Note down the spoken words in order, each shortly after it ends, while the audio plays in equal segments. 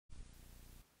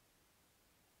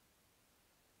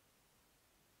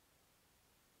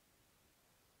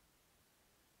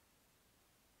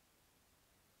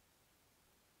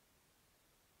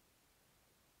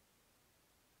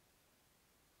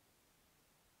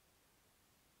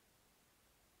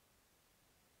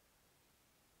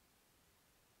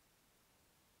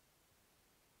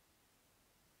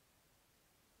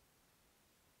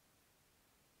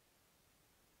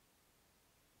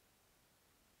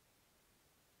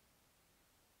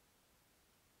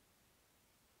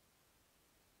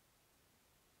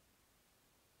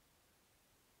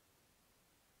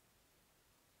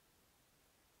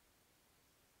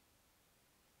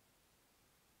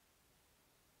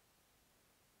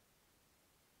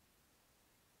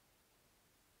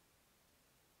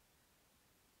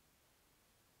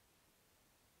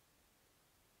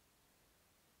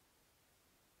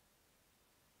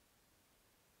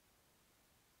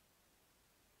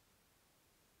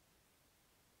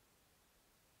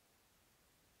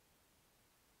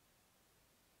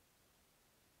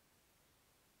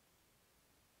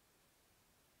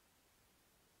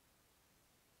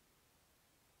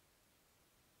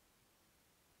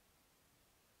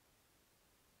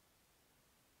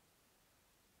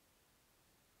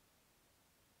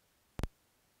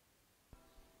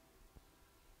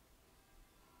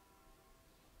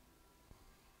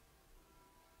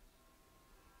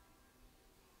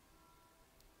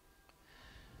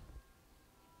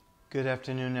Good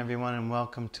afternoon, everyone, and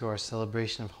welcome to our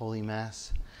celebration of Holy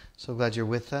Mass. So glad you're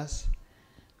with us.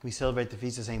 We celebrate the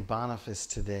feast of St. Boniface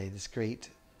today, this great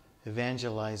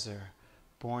evangelizer,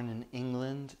 born in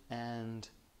England and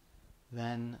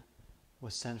then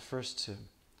was sent first to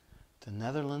the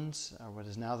Netherlands, or what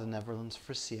is now the Netherlands,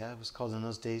 Frisia, it was called in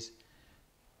those days,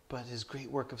 but his great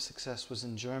work of success was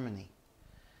in Germany.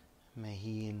 May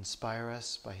he inspire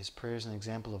us by his prayers and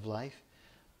example of life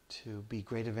to be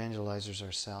great evangelizers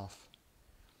ourselves.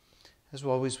 As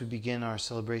always, we begin our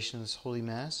celebration of this Holy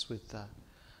Mass with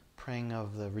praying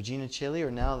of the Regina Caeli,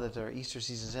 or now that our Easter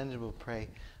season is ended, we'll pray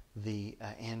the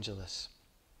Angelus.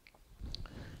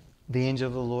 The angel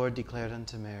of the Lord declared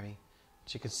unto Mary,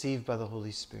 she conceived by the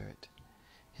Holy Spirit.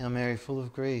 Hail Mary, full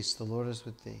of grace, the Lord is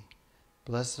with thee.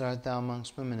 Blessed art thou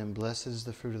amongst women, and blessed is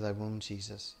the fruit of thy womb,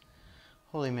 Jesus.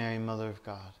 Holy Mary, Mother of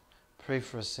God, pray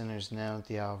for us sinners now at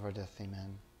the hour of our death.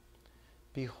 Amen.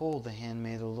 Behold the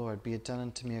handmaid of the Lord, be it done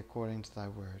unto me according to thy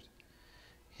word.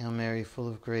 Hail Mary, full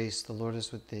of grace, the Lord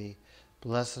is with thee.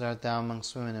 Blessed art thou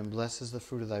amongst women, and blessed is the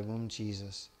fruit of thy womb,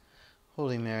 Jesus.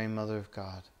 Holy Mary, Mother of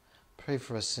God, pray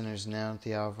for us sinners now at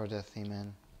the hour of our death.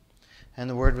 Amen. And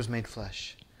the Word was made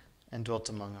flesh, and dwelt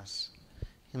among us.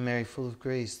 Hail Mary, full of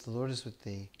grace, the Lord is with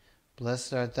thee.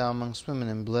 Blessed art thou amongst women,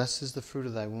 and blessed is the fruit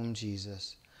of thy womb,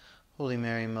 Jesus. Holy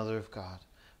Mary, Mother of God,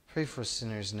 pray for us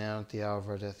sinners now at the hour of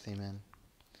our death. Amen.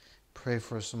 Pray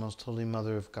for us, O most holy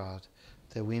Mother of God,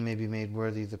 that we may be made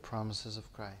worthy of the promises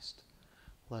of Christ.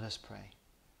 Let us pray.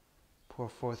 Pour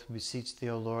forth, we beseech thee,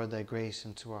 O Lord, thy grace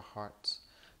into our hearts,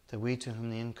 that we, to whom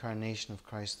the incarnation of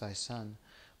Christ thy Son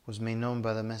was made known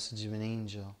by the message of an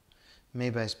angel, may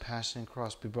by his passion and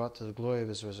cross be brought to the glory of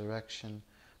his resurrection,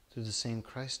 through the same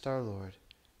Christ our Lord.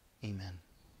 Amen.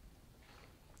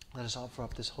 Let us offer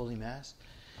up this Holy Mass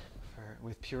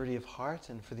with purity of heart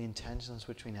and for the intentions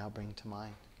which we now bring to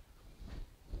mind.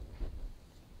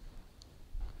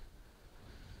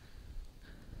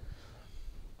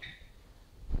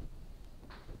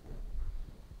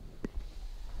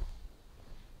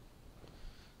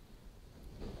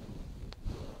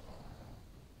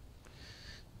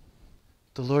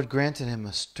 The Lord granted him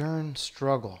a stern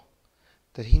struggle,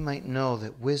 that he might know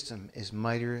that wisdom is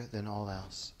mightier than all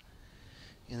else.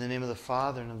 In the name of the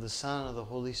Father, and of the Son, and of the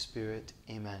Holy Spirit.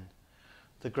 Amen.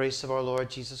 The grace of our Lord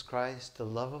Jesus Christ, the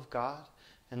love of God,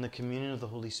 and the communion of the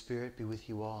Holy Spirit be with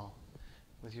you all,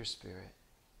 with your spirit.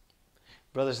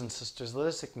 Brothers and sisters, let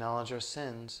us acknowledge our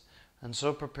sins, and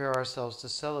so prepare ourselves to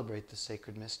celebrate the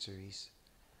sacred mysteries.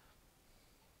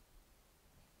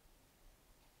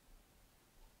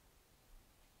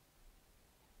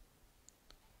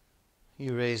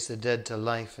 You raise the dead to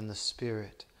life in the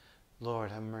Spirit.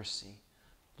 Lord, have mercy.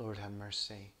 Lord, have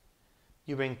mercy.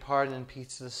 You bring pardon and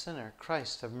peace to the sinner.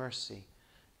 Christ, have mercy.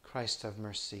 Christ, have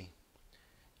mercy.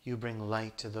 You bring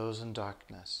light to those in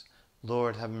darkness.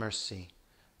 Lord, have mercy.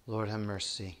 Lord, have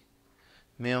mercy.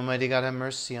 May Almighty God have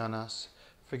mercy on us,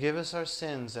 forgive us our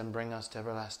sins, and bring us to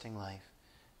everlasting life.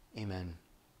 Amen.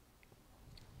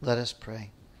 Let us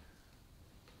pray.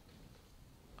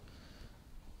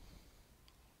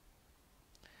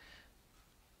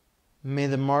 May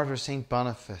the martyr St.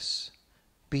 Boniface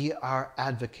be our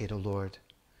advocate, O Lord,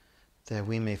 that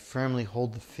we may firmly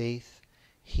hold the faith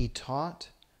he taught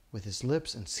with his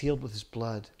lips and sealed with his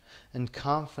blood, and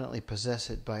confidently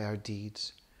possess it by our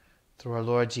deeds. Through our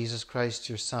Lord Jesus Christ,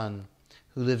 your Son,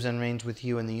 who lives and reigns with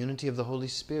you in the unity of the Holy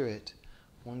Spirit,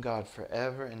 one God,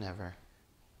 forever and ever.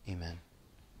 Amen.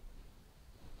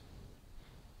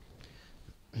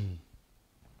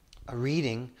 A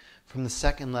reading from the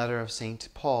second letter of St.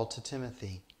 Paul to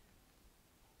Timothy.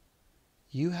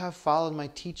 You have followed my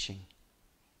teaching,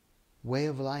 way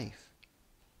of life,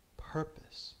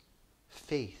 purpose,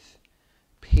 faith,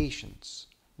 patience,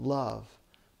 love,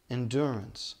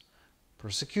 endurance,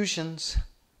 persecutions,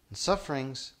 and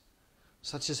sufferings,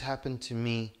 such as happened to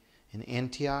me in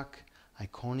Antioch,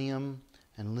 Iconium,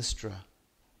 and Lystra.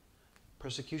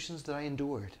 Persecutions that I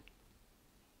endured.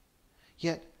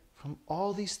 Yet from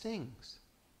all these things,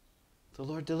 the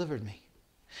Lord delivered me.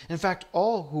 In fact,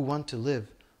 all who want to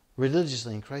live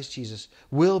religiously in Christ Jesus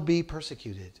will be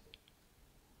persecuted.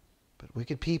 But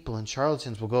wicked people and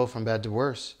charlatans will go from bad to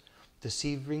worse,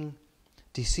 deceivers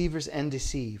and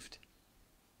deceived.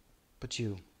 But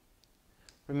you,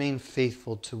 remain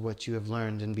faithful to what you have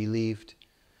learned and believed,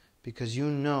 because you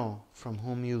know from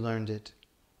whom you learned it,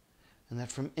 and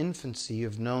that from infancy you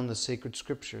have known the sacred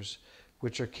Scriptures,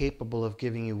 which are capable of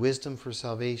giving you wisdom for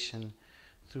salvation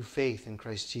through faith in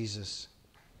Christ Jesus.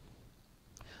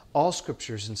 All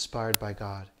Scripture is inspired by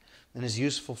God and is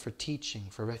useful for teaching,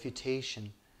 for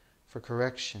refutation, for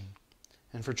correction,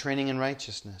 and for training in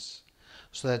righteousness,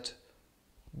 so that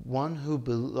one who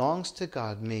belongs to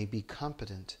God may be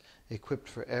competent, equipped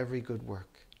for every good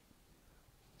work.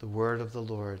 The word of the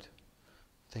Lord.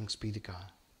 Thanks be to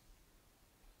God.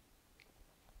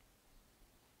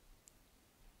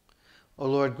 O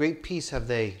Lord, great peace have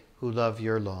they who love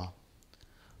your law.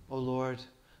 O Lord,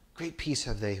 great peace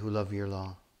have they who love your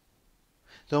law.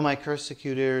 Though my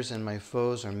persecutors and my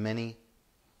foes are many,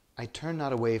 I turn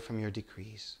not away from your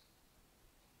decrees.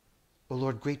 O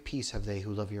Lord, great peace have they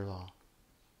who love your law.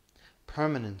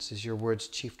 Permanence is your word's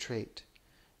chief trait.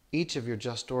 Each of your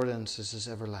just ordinances is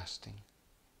everlasting.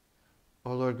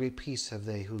 O Lord, great peace have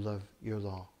they who love your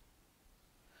law.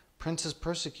 Princes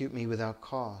persecute me without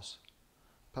cause,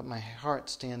 but my heart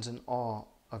stands in awe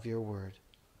of your word.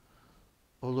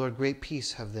 O Lord, great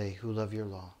peace have they who love your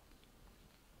law.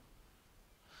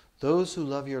 Those who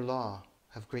love your law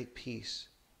have great peace,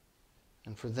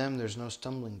 and for them there's no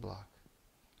stumbling block.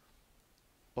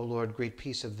 O Lord, great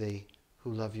peace have they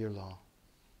who love your law.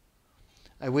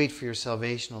 I wait for your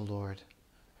salvation, O Lord,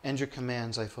 and your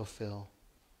commands I fulfill.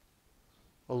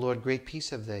 O Lord, great peace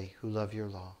have they who love your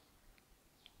law.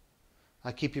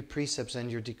 I keep your precepts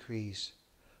and your decrees,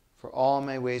 for all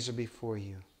my ways are before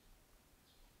you.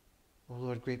 O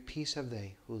Lord, great peace have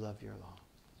they who love your law.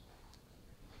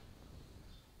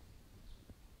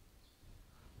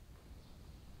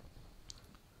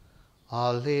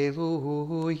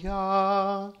 Alleluia,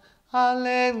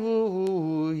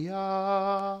 alleluia,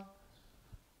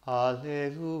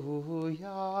 alleluia,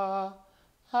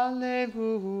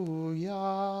 alleluia.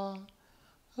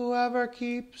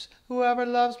 Whoever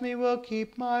loves me will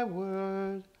keep my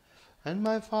word, and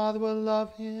my Father will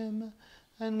love him,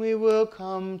 and we will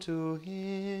come to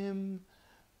him.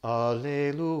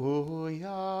 Alleluia,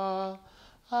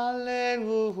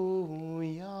 alleluia.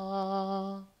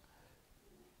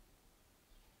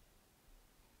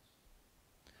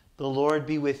 The Lord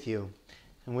be with you,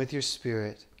 and with your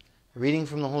spirit. A reading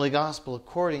from the Holy Gospel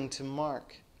according to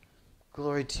Mark.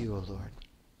 Glory to you, O Lord.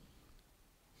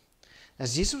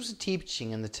 As Jesus was teaching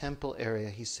in the temple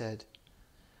area, he said,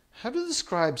 "How do the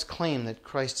scribes claim that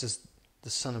Christ is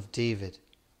the son of David?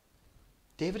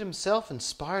 David himself,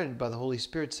 inspired by the Holy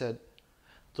Spirit, said,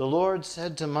 'The Lord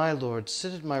said to my Lord,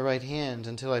 sit at my right hand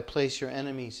until I place your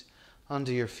enemies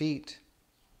under your feet.'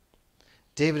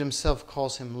 David himself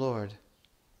calls him Lord.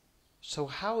 So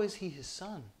how is he his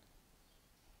son?"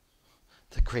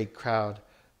 The great crowd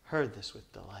heard this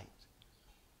with delight.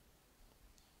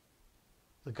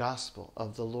 The Gospel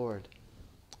of the Lord.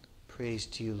 Praise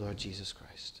to you, Lord Jesus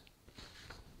Christ.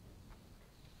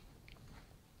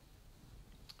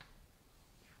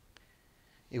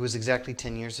 It was exactly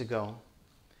 10 years ago.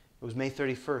 It was May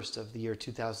 31st of the year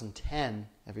 2010,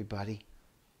 everybody,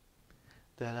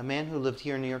 that a man who lived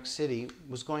here in New York City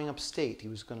was going upstate. He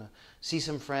was going to see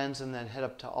some friends and then head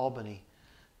up to Albany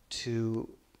to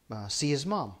see his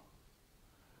mom.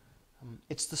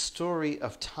 It's the story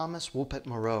of Thomas Wopat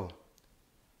Moreau.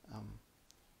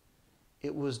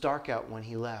 It was dark out when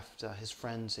he left his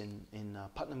friends in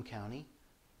Putnam County,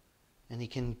 and he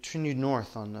continued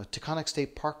north on the Taconic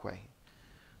State Parkway.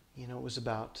 You know, it was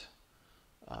about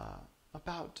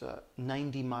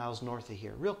 90 miles north of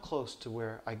here, real close to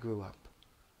where I grew up.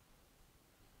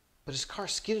 But his car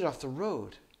skidded off the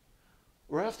road,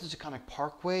 right off the Taconic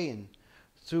Parkway, and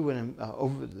through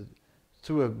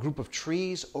a group of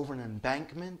trees, over an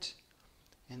embankment,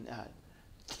 and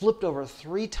flipped over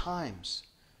 3 times,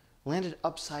 landed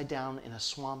upside down in a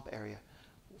swamp area,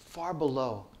 far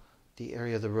below the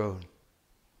area of the road.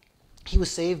 He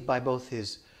was saved by both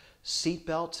his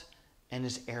seatbelt and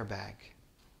his airbag,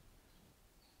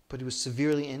 but he was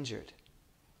severely injured.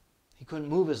 He couldn't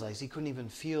move his legs, he couldn't even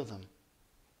feel them,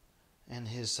 and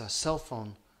his cell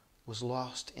phone was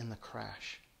lost in the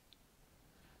crash.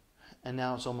 And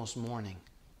now it's almost morning.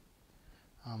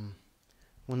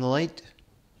 When the light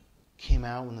came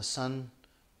out, when the sun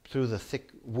through the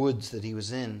thick woods that he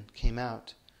was in came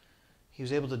out, he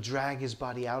was able to drag his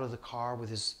body out of the car with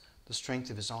the strength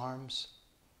of his arms.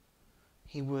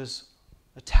 He was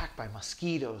attacked by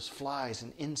mosquitoes, flies,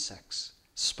 and insects,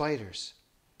 spiders.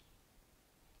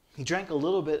 He drank a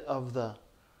little bit of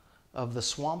the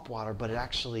swamp water, but it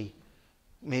actually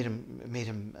made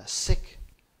him sick.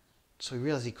 So he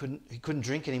realized he couldn't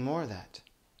drink any more of that.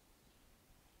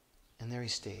 And there he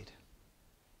stayed.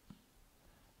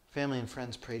 Family and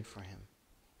friends prayed for him.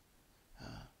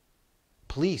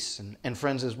 Police and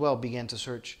friends as well began to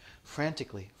search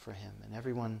frantically for him, and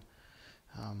everyone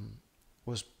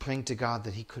was praying to God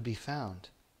that he could be found.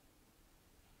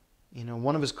 You know,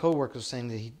 one of his co-workers was saying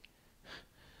that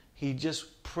he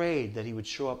just prayed that he would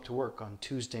show up to work on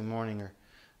Tuesday morning or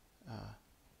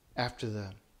after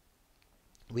the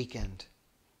weekend.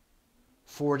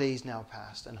 4 days now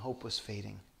passed, and hope was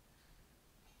fading.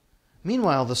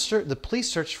 Meanwhile, the police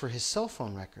searched for his cell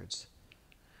phone records,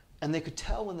 and they could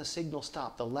tell when the signal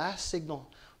stopped. The last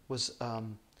signal was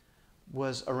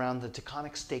around the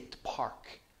Taconic State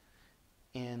Park,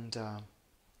 and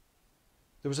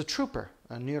there was a trooper,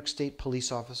 a New York State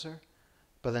police officer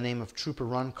by the name of Trooper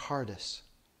Ron Cardis.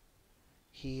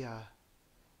 He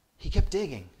kept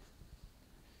digging,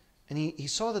 and he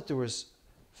saw that there was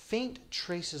faint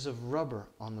traces of rubber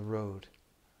on the road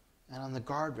and on the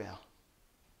guardrail,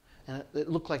 and it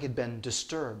looked like it had been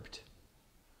disturbed.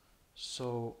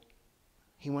 So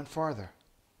he went farther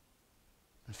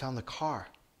and found the car.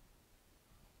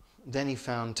 Then he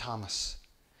found Thomas.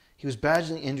 He was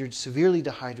badly injured, severely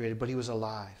dehydrated, but he was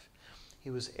alive.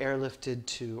 He was airlifted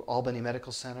to Albany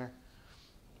Medical Center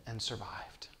and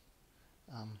survived.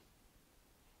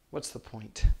 What's the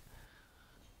point?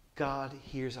 God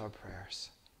hears our prayers.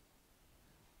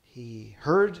 He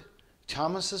heard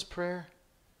Thomas's prayer.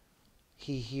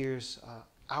 He hears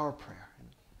our prayer.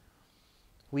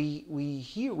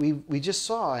 We just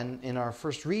saw in our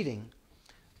first reading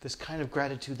this kind of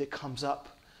gratitude that comes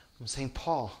up from St.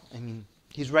 Paul. I mean,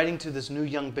 he's writing to this new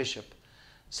young bishop,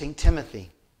 St.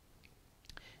 Timothy,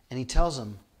 and he tells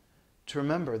him to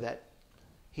remember that,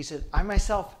 he said, I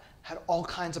myself had all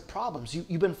kinds of problems.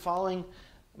 You've been following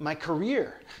my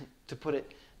career, to put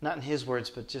it not in his words,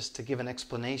 but just to give an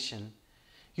explanation.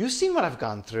 You've seen what I've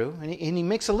gone through, and he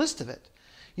makes a list of it.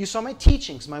 You saw my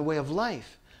teachings, my way of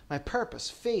life, my purpose,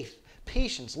 faith,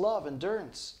 patience, love,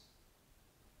 endurance.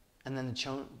 And then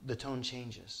the tone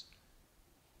changes.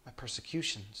 My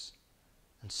persecutions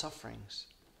and sufferings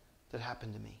that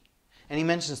happened to me. And he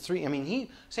mentions 3. I mean,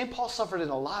 St. Paul suffered in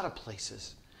a lot of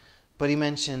places, but he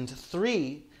mentioned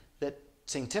 3 that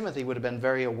St. Timothy would have been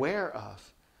very aware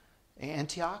of.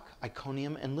 Antioch,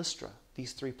 Iconium, and Lystra,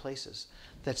 these 3 places.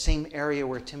 That same area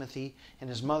where Timothy and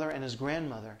his mother and his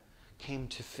grandmother came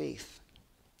to faith.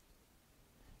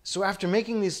 So after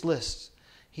making these lists,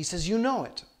 he says, you know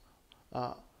it.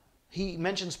 He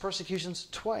mentions persecutions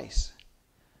twice.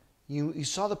 You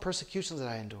saw the persecutions that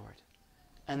I endured.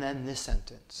 And then this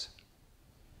sentence.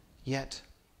 Yet,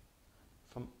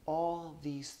 from all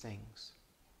these things,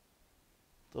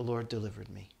 the Lord delivered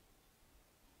me.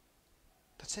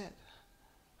 That's it.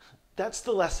 That's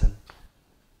the lesson.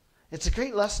 It's a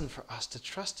great lesson for us to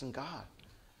trust in God.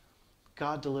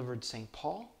 God delivered St.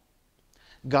 Paul.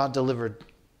 God delivered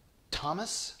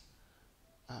Thomas.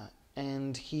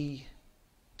 And he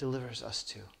delivers us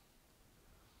too.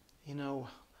 You know,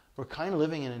 we're kind of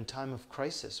living in a time of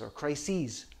crisis or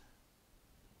crises.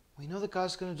 We know that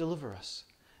God's going to deliver us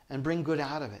and bring good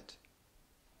out of it.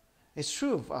 It's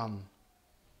true of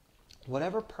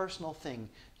whatever personal thing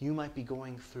you might be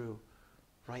going through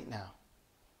right now.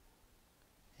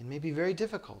 It may be very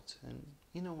difficult. And,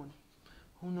 you know,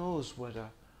 who knows what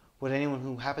anyone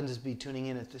who happens to be tuning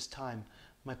in at this time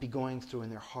might be going through in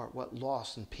their heart, what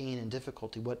loss and pain and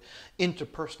difficulty, what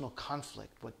interpersonal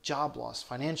conflict, what job loss,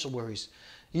 financial worries.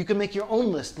 You can make your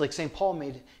own list like St. Paul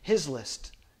made his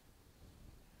list.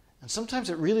 And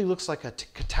sometimes it really looks like a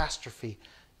catastrophe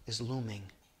is looming.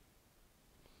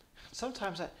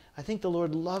 Sometimes I think the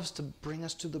Lord loves to bring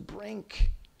us to the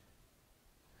brink.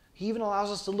 He even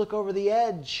allows us to look over the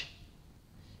edge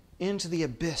into the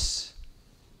abyss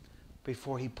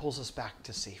before he pulls us back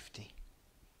to safety.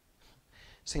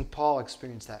 St. Paul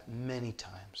experienced that many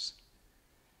times.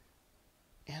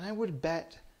 And I would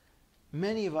bet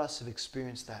many of us have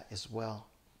experienced that as well.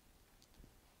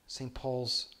 St.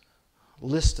 Paul's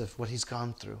list of what he's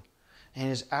gone through and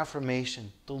his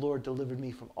affirmation, the Lord delivered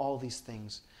me from all these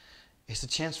things, is a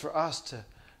chance for us to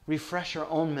refresh our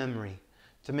own memory,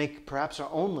 to make perhaps our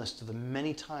own list of the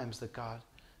many times that God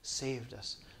saved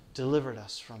us, delivered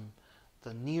us from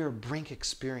the near brink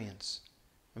experience,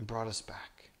 and brought us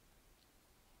back.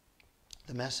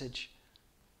 The message,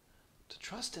 to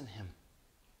trust in him.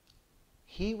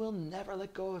 He will never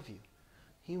let go of you.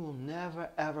 He will never,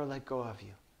 ever let go of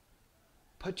you.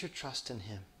 Put your trust in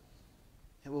him.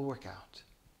 It will work out.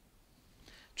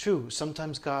 True,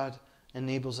 sometimes God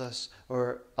enables us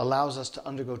or allows us to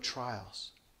undergo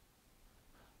trials.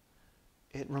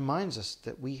 It reminds us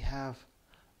that we have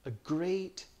a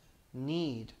great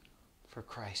need for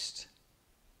Christ.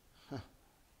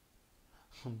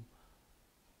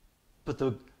 But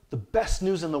the best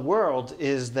news in the world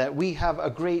is that we have a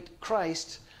great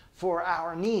Christ for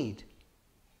our need.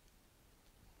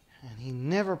 And he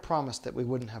never promised that we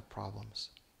wouldn't have problems.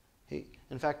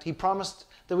 In fact, he promised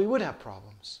that we would have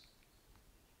problems.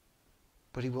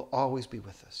 But he will always be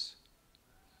with us.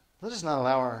 Let us not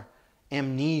allow our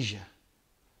amnesia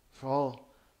for all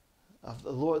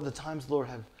of the times the Lord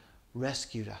have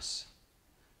rescued us.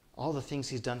 All the things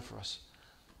he's done for us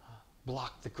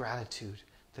block the gratitude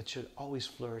that should always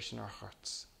flourish in our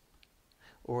hearts.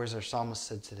 Or as our psalmist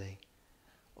said today,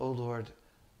 O Lord,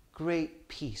 great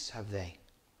peace have they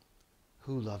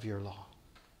who love your law.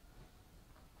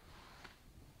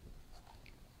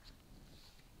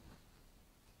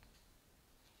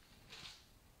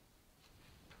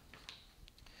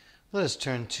 Let us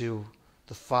turn to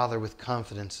the Father with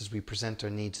confidence as we present our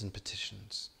needs and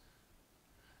petitions.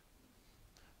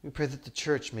 We pray that the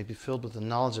church may be filled with the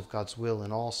knowledge of God's will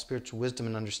and all spiritual wisdom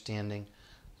and understanding.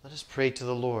 Let us pray to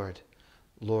the Lord.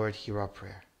 Lord, hear our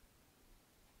prayer.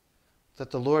 That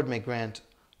the Lord may grant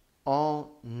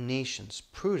all nations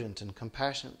prudent and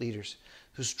compassionate leaders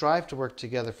who strive to work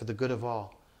together for the good of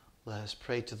all. Let us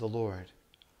pray to the Lord.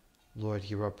 Lord,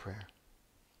 hear our prayer.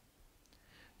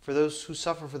 For those who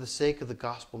suffer for the sake of the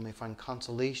gospel may find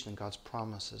consolation in God's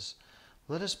promises.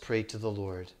 Let us pray to the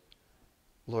Lord.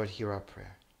 Lord, hear our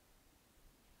prayer.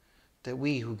 That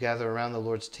we who gather around the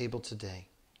Lord's table today,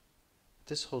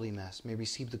 this Holy Mass, may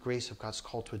receive the grace of God's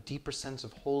call to a deeper sense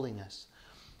of holiness.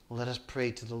 Let us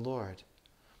pray to the Lord.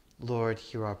 Lord,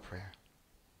 hear our prayer.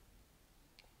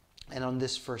 And on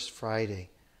this first Friday,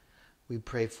 we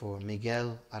pray for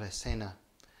Miguel Aracena,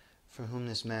 for whom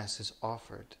this Mass is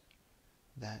offered,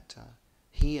 that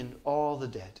he and all the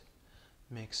dead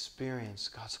may experience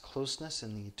God's closeness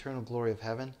and the eternal glory of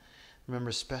heaven. Remember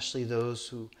especially those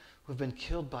who have been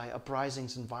killed by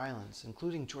uprisings and violence,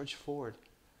 including George Floyd,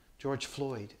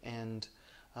 and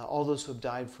all those who have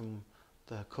died from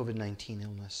the COVID-19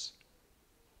 illness.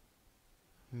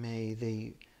 May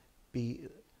they be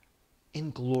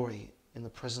in glory in the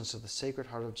presence of the Sacred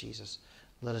Heart of Jesus.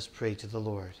 Let us pray to the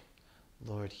Lord.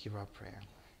 Lord, hear our prayer.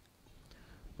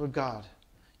 Lord God,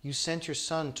 you sent your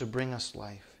Son to bring us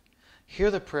life.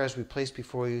 Hear the prayers we place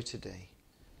before you today.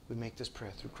 We make this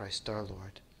prayer through Christ our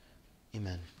Lord.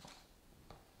 Amen.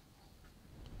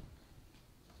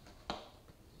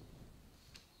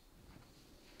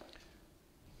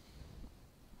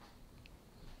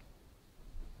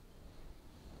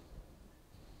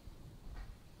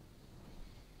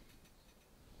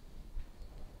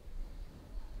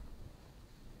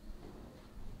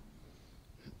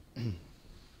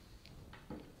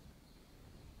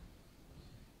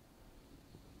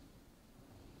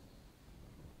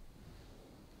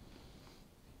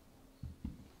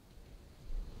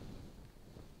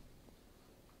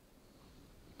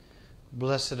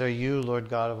 Blessed are you, Lord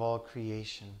God of all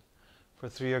creation, for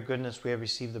through your goodness we have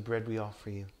received the bread we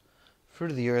offer you. Fruit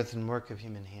of the earth and work of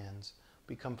human hands,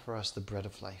 become for us the bread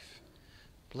of life.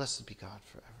 Blessed be God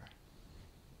forever.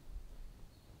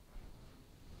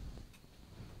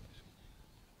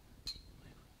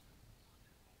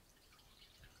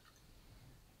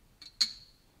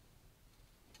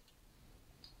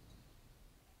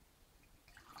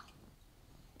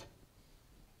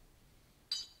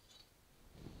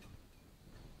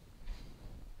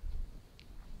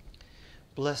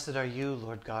 Blessed are you,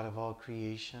 Lord God of all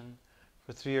creation,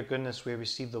 for through your goodness we have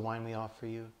received the wine we offer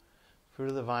you. Fruit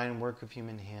of the vine, work of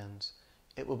human hands,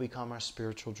 it will become our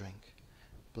spiritual drink.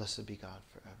 Blessed be God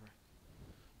forever.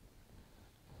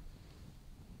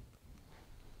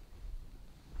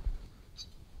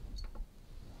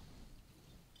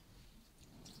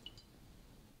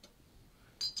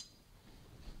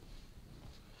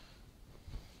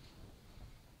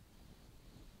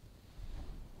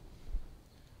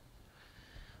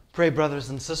 Pray, brothers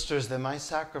and sisters, that my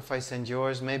sacrifice and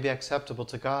yours may be acceptable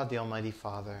to God, the Almighty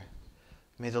Father.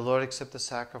 May the Lord accept the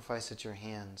sacrifice at your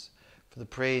hands for the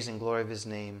praise and glory of his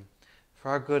name, for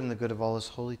our good and the good of all his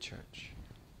holy church.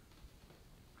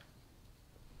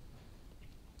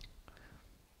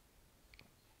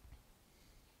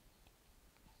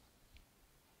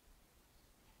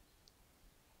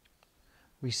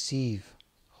 Receive,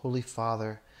 Holy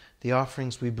Father, the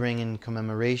offerings we bring in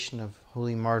commemoration of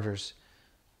holy martyrs,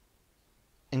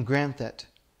 and grant that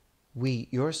we,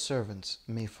 your servants,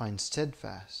 may be found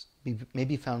steadfast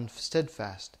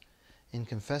in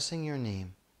confessing your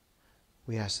name.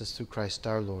 We ask this through Christ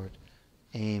our Lord.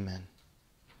 Amen.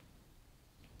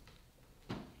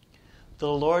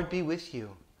 The Lord be with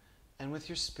you and with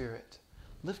your spirit.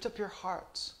 Lift up your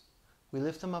hearts. We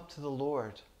lift them up to the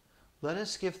Lord. Let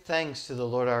us give thanks to the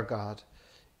Lord our God.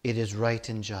 It is right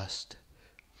and just.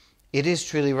 It is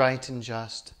truly right and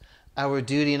just, our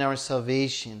duty and our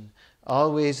salvation,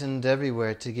 always and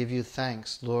everywhere to give you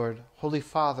thanks, Lord, Holy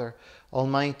Father,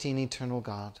 Almighty and eternal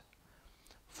God.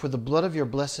 For the blood of your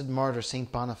blessed martyr,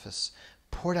 St. Boniface,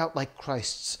 poured out like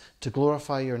Christ's to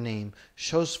glorify your name,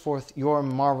 shows forth your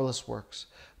marvelous works,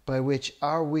 by which in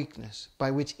our weakness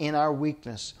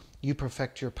you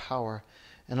perfect your power,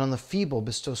 and on the feeble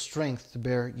bestow strength to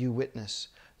bear you witness,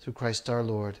 through Christ our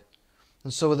Lord.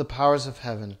 And so with the powers of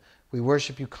heaven, we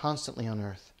worship you constantly on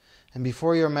earth, and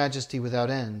before your majesty without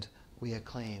end, we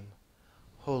acclaim,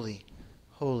 Holy,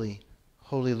 holy,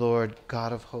 holy Lord,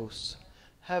 God of hosts.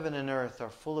 Heaven and earth are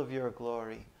full of your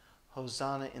glory.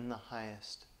 Hosanna in the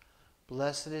highest.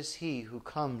 Blessed is he who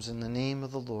comes in the name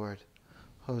of the Lord.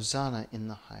 Hosanna in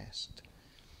the highest.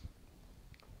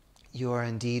 You are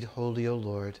indeed holy, O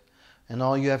Lord, and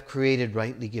all you have created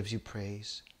rightly gives you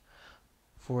praise.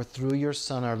 For through your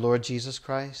Son, our Lord Jesus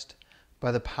Christ,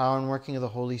 by the power and working of the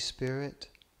Holy Spirit,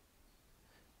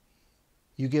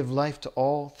 you give life to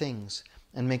all things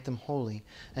and make them holy,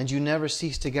 and you never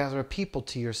cease to gather a people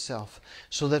to yourself,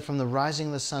 so that from the rising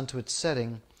of the sun to its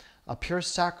setting, a pure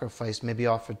sacrifice may be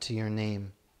offered to your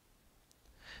name.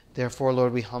 Therefore,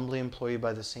 Lord, we humbly implore you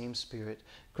by the same Spirit,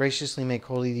 graciously make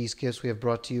holy these gifts we have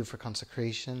brought to you for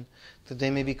consecration, that they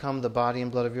may become the body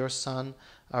and blood of your Son,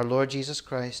 our Lord Jesus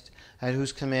Christ, at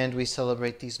whose command we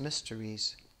celebrate these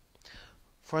mysteries.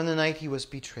 For in the night he was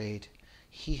betrayed,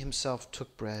 he himself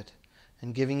took bread,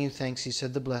 and giving you thanks, he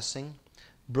said the blessing,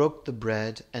 broke the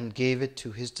bread, and gave it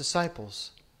to his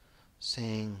disciples,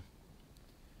 saying,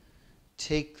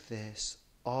 Take this,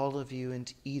 all of you,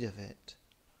 and eat of it,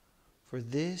 for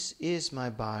this is my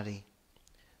body,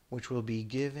 which will be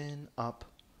given up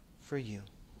for you.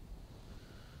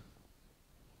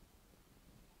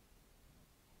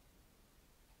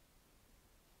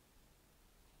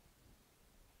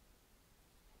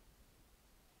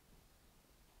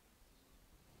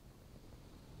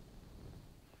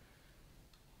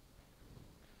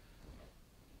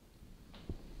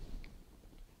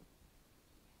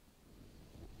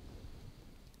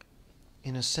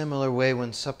 In a similar way,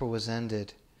 when supper was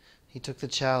ended, he took the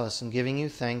chalice, and giving you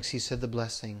thanks, he said the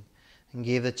blessing, and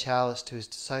gave the chalice to his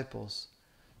disciples,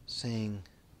 saying,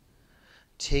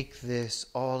 Take this,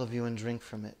 all of you, and drink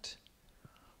from it,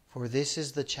 for this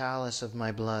is the chalice of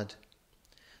my blood,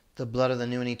 the blood of the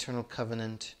new and eternal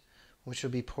covenant, which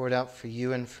will be poured out for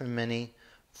you and for many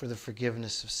for the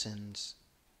forgiveness of sins.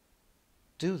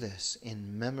 Do this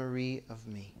in memory of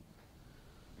me.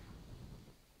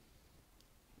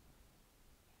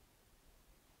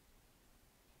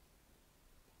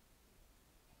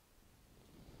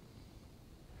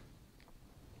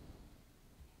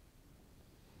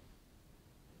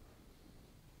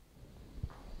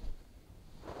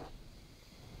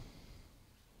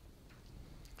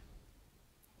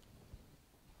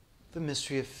 The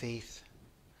mystery of faith.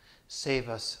 Save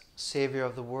us, Savior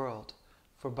of the world,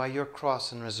 for by your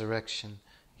cross and resurrection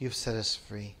you've set us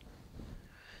free.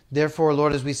 Therefore,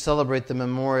 Lord, as we celebrate the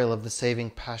memorial of the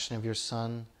saving passion of your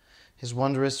Son, his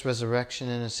wondrous resurrection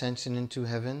and ascension into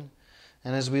heaven,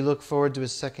 and as we look forward to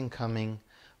his second coming,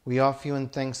 we offer you in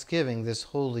thanksgiving this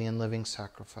holy and living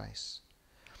sacrifice.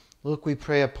 Look, we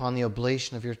pray, upon the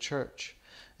oblation of your church,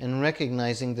 and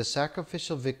recognizing the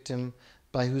sacrificial victim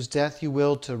by whose death you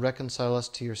willed to reconcile us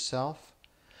to yourself,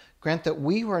 grant that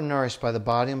we who are nourished by the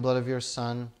body and blood of your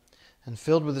Son, and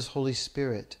filled with his Holy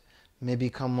Spirit, may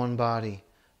become one body,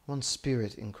 one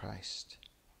spirit in Christ.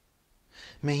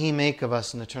 May he make of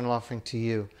us an eternal offering to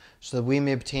you, so that we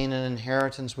may obtain an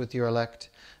inheritance with your elect,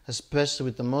 especially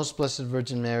with the most blessed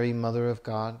Virgin Mary, Mother of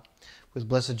God, with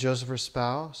blessed Joseph, her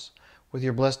spouse, with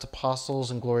your blessed apostles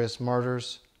and glorious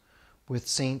martyrs, with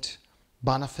Saint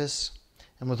Boniface,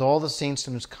 and with all the saints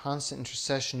in whose constant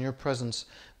intercession in your presence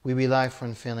we rely for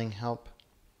unfailing help.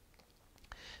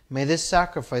 May this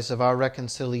sacrifice of our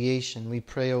reconciliation, we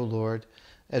pray, O Lord,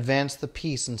 advance the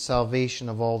peace and salvation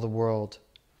of all the world.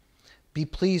 Be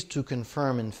pleased to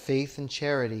confirm in faith and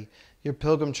charity your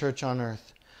pilgrim church on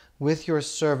earth, with your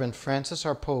servant Francis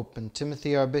our Pope and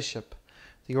Timothy our Bishop,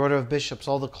 the order of bishops,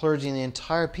 all the clergy, and the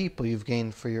entire people you've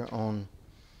gained for your own.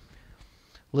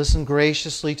 Listen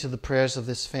graciously to the prayers of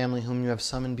this family whom you have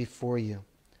summoned before you.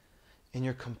 In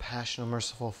your compassion, O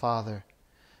merciful Father,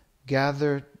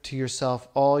 gather to yourself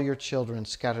all your children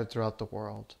scattered throughout the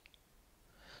world.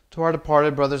 To our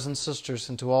departed brothers and sisters,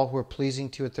 and to all who are pleasing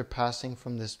to you at their passing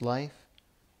from this life,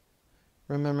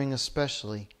 remembering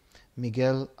especially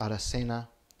Miguel Aracena,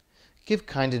 give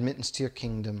kind admittance to your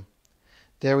kingdom.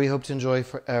 There we hope to enjoy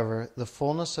forever the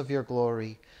fullness of your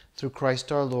glory, through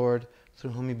Christ our Lord,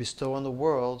 through whom you bestow on the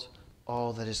world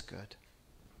all that is good.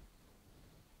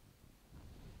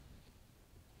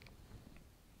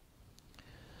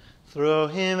 Through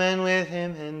him and with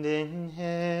him and in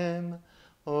him,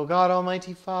 O God,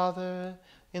 Almighty Father,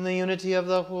 in the unity of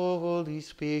the Holy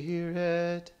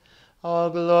Spirit, all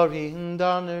glory and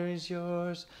honor is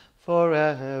yours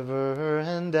forever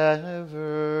and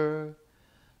ever.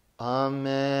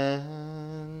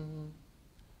 Amen.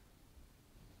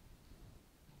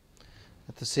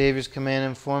 the Savior's command,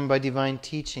 informed by divine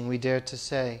teaching, we dare to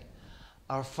say,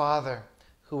 Our Father,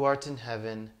 who art in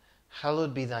heaven,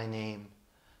 hallowed be thy name.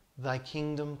 Thy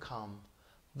kingdom come,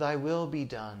 thy will be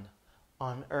done,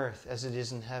 on earth as it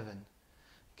is in heaven.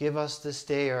 Give us this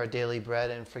day our daily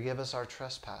bread, and forgive us our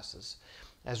trespasses,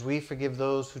 as we forgive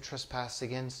those who trespass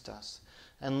against us.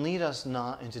 And lead us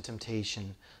not into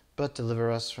temptation, but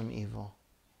deliver us from evil.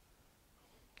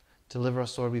 Deliver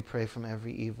us, Lord, we pray, from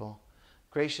every evil.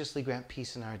 Graciously grant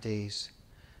peace in our days,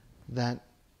 that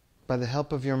by the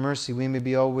help of your mercy we may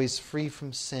be always free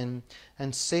from sin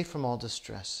and safe from all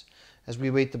distress, as we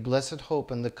wait the blessed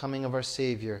hope and the coming of our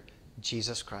Savior,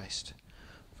 Jesus Christ.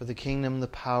 For the kingdom, the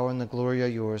power, and the glory are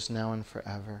yours, now and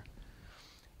forever.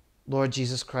 Lord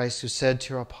Jesus Christ, who said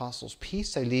to your apostles,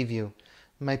 Peace I leave you,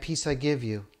 my peace I give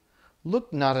you.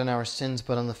 Look not on our sins,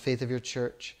 but on the faith of your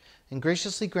church, and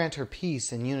graciously grant her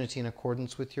peace and unity in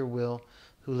accordance with your will,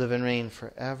 who live and reign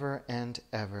forever and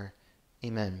ever.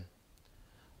 Amen.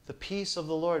 The peace of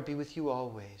the Lord be with you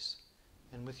always,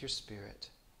 and with your spirit.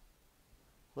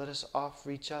 Let us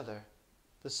offer each other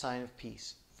the sign of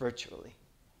peace virtually.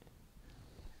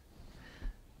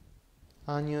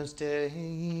 Agnus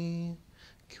Dei,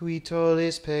 qui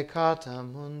tollis peccata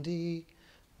mundi,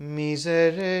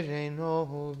 miserere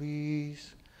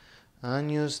nobis.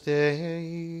 Agnus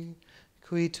Dei,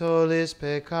 qui tollis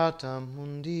peccata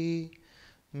mundi,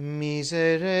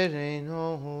 miserere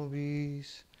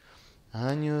nobis.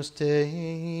 Agnus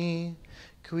Dei,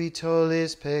 qui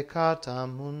tollis peccata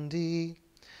mundi,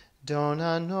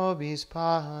 dona nobis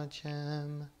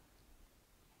pacem.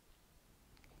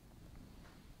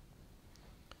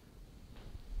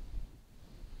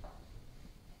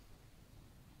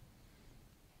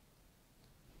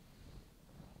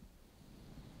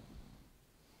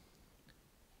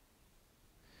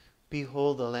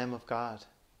 Behold the Lamb of God.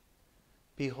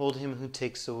 Behold him who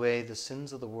takes away the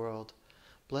sins of the world.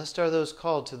 Blessed are those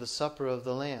called to the supper of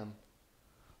the Lamb.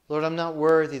 Lord, I'm not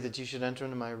worthy that you should enter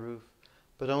into my roof,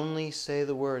 but only say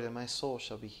the word, and my soul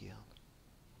shall be healed.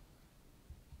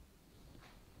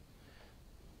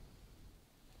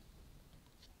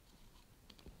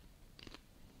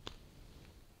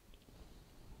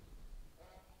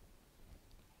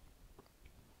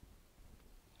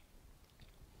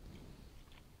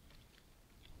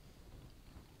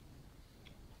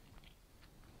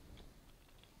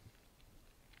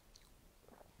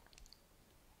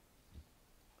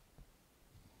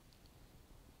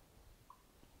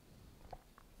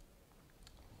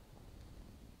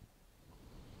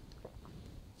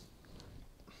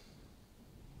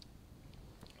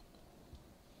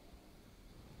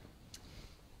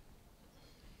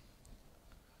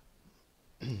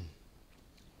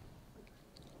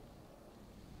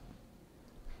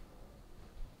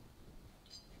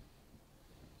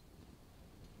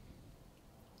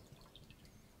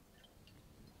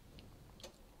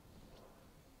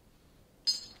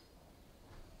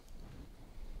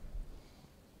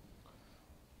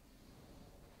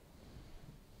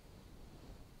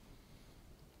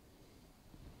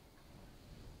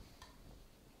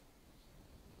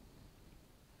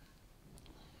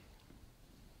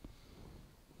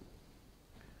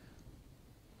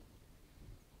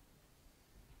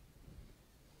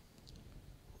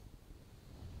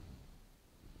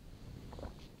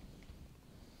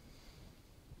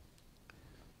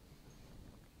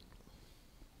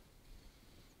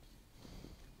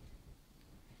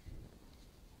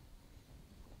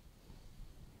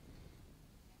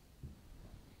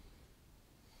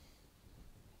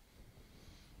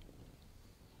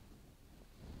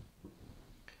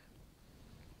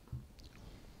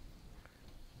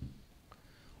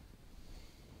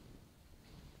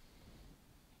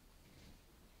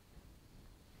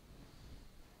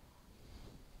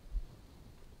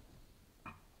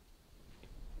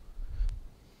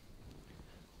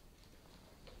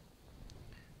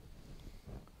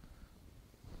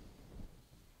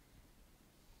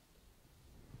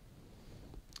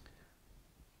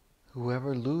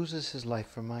 Whoever loses his life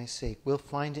for my sake will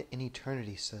find it in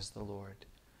eternity, says the Lord.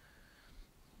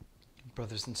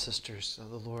 Brothers and sisters,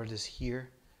 the Lord is here.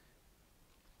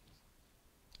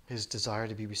 His desire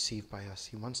to be received by us.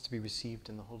 He wants to be received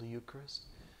in the Holy Eucharist.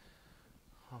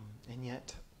 And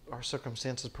yet, our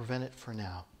circumstances prevent it for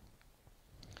now.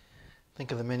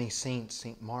 Think of the many saints,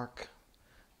 St. Mark.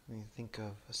 We think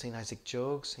of St. Isaac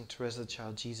Jogues, St. Teresa of the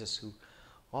Child Jesus, who,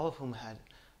 all of whom had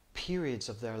periods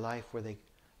of their life where they,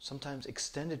 sometimes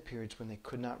extended periods when they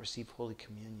could not receive Holy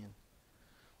Communion.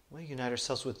 We unite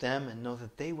ourselves with them and know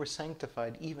that they were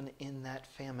sanctified even in that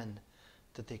famine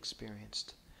that they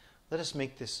experienced. Let us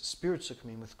make this spiritual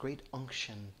communion with great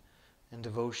unction and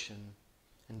devotion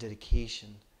and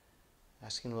dedication,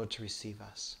 asking the Lord to receive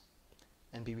us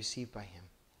and be received by him.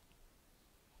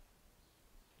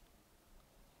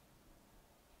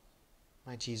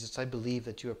 My Jesus, I believe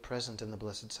that you are present in the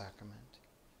Blessed Sacrament.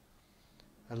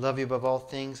 I love you above all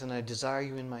things, and I desire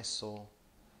you in my soul.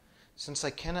 Since I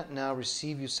cannot now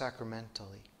receive you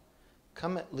sacramentally,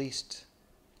 come at least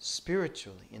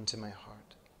spiritually into my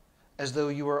heart, as though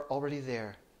you were already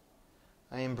there.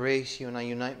 I embrace you and I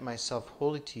unite myself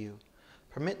wholly to you.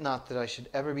 Permit not that I should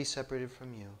ever be separated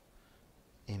from you.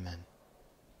 Amen.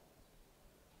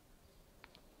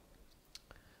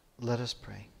 Let us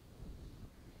pray.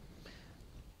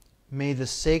 May the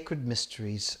sacred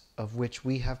mysteries of which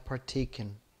we have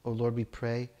partaken, O Lord, we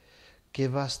pray,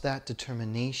 give us that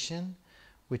determination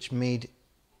which made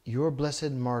your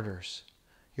blessed martyrs,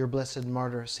 your blessed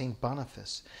martyr Saint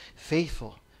Boniface,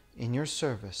 faithful in your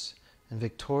service and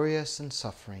victorious in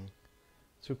suffering,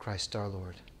 through Christ our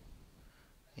Lord.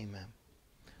 Amen.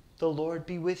 The Lord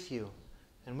be with you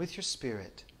and with your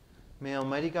spirit. May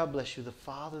Almighty God bless you, the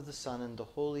Father, the Son, and the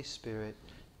Holy Spirit.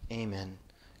 Amen.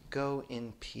 Go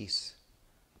in peace.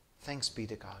 Thanks be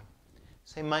to God.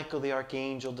 Saint Michael the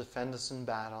Archangel, defend us in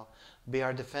battle. Be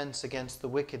our defense against the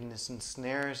wickedness and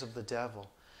snares of the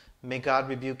devil. May God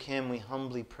rebuke him, we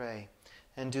humbly pray.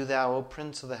 And do thou, O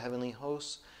Prince of the heavenly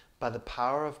hosts, by the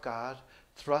power of God,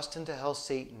 thrust into hell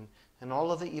Satan and all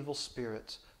other evil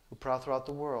spirits who prowl throughout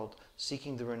the world,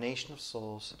 seeking the ruination of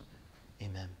souls.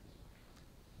 Amen.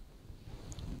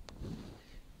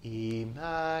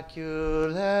 Immaculate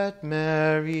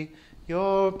Mary,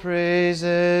 your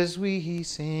praises we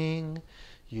sing.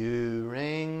 You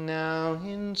reign now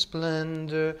in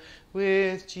splendor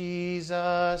with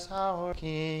Jesus our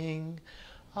King.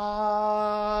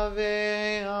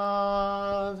 Ave,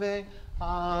 Ave,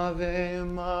 Ave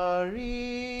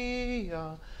Maria.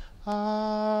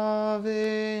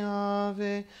 Ave,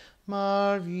 Ave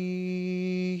Maria.